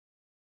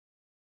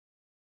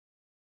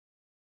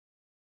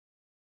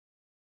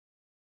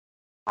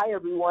Hi,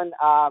 everyone.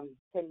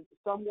 Can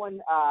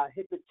someone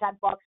hit the chat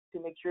box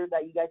to make sure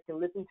that you guys can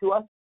listen to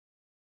us?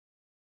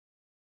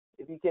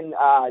 If you can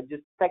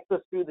just text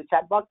us through the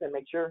chat box and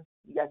make sure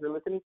you guys are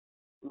listening,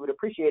 we would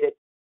appreciate it.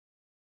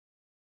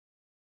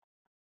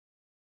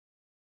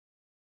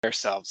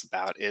 Ourselves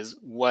about is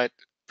what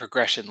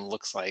progression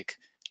looks like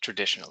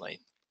traditionally.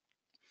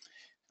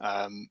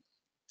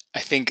 I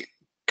think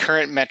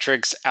current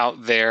metrics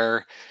out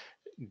there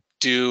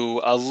do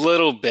a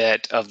little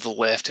bit of the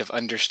lift of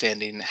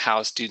understanding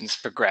how students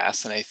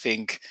progress. And I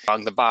think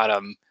on the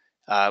bottom,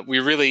 we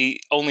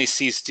really only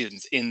see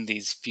students in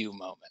these few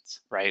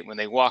moments, right? When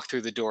they walk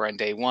through the door on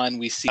day one,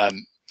 we see.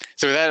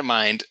 So with that in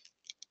mind,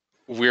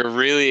 we're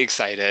really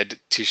excited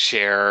to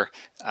share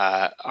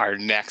our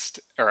next,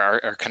 or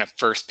our kind of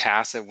first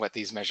pass at what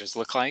these measures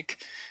look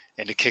like.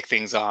 And to kick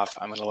things off,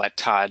 I'm going to let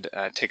Todd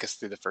take us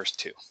through the first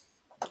two.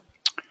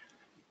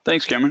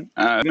 Thanks, Cameron.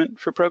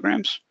 For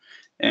programs,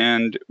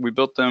 and we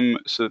built them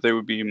so that they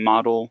would be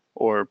model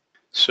or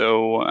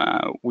so.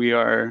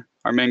 Our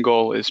main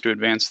goal is to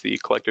advance the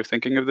collective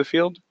thinking of the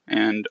field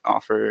and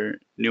offer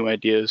new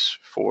ideas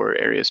for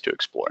areas to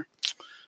explore.